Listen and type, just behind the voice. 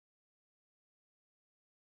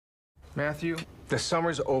Matthew, the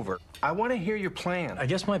summer's over. I want to hear your plan. I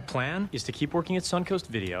guess my plan is to keep working at Suncoast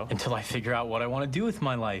Video until I figure out what I want to do with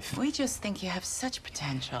my life. We just think you have such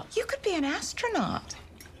potential. You could be an astronaut.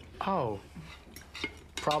 Oh,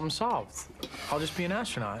 problem solved. I'll just be an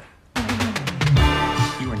astronaut.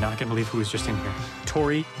 You are not going to believe who was just in here.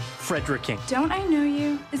 Tori Fredericking. Don't I know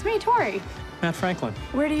you? It's me, Tori. Matt Franklin.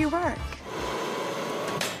 Where do you work?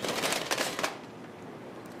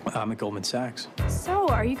 I'm at Goldman Sachs. So,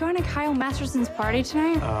 are you going to Kyle Masterson's party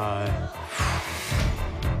tonight?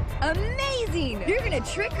 Amazing! You're gonna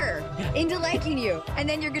trick her into liking you, and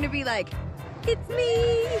then you're gonna be like, it's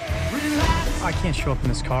me! I can't show up in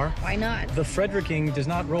this car. Why not? The Fredericking does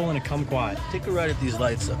not roll in a kumquat. Take a ride at these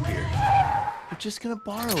lights up here. We're just gonna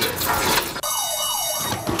borrow it.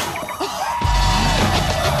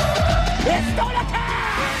 It's gonna come!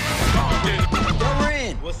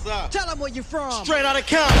 What's up? Tell them where you're from. Straight out of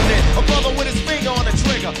Compton, a brother with his finger on the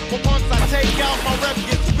trigger. But once I take out, my rep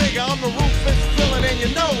gets bigger. I'm the ruthless villain, and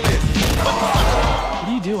you know this. What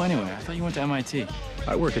do you do anyway? I thought you went to MIT.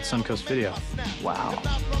 I work at Suncoast Video. Wow.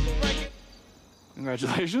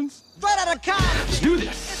 Congratulations. Right out of college. Let's do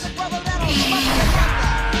this.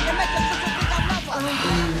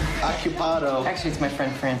 Occupado. Actually, it's my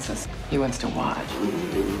friend Francis. He wants to watch.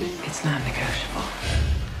 It's not negotiable.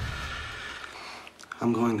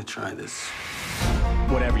 I'm going to try this.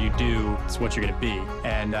 Whatever you do, it's what you're gonna be.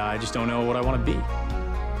 And I just don't know what I want to be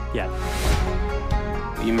yet.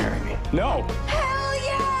 Will you marry me? No! Hell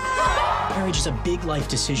yeah! Marriage is a big life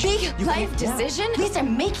decision. Big life decision? At least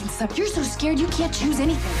I'm making some. You're so scared you can't choose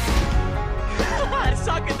anything. I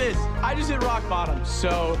suck at this. I just hit rock bottom,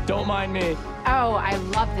 so don't mind me. Oh, I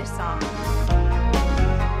love this song.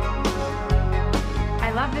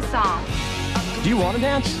 I love this song. Do you want to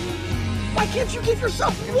dance? Why can't you give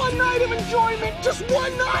yourself one night of enjoyment? Just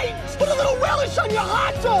one night! Put a little relish on your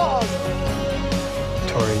hot dog!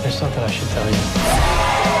 Tori, there's something I should tell you.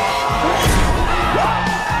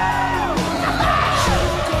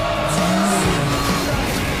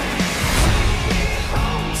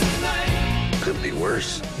 Could be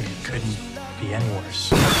worse. It couldn't be any worse.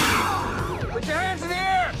 Put your hands in the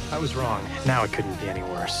air! I was wrong. Now it couldn't be any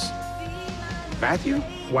worse. Matthew?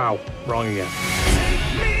 Wow, wrong again.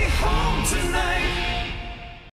 Me home tonight.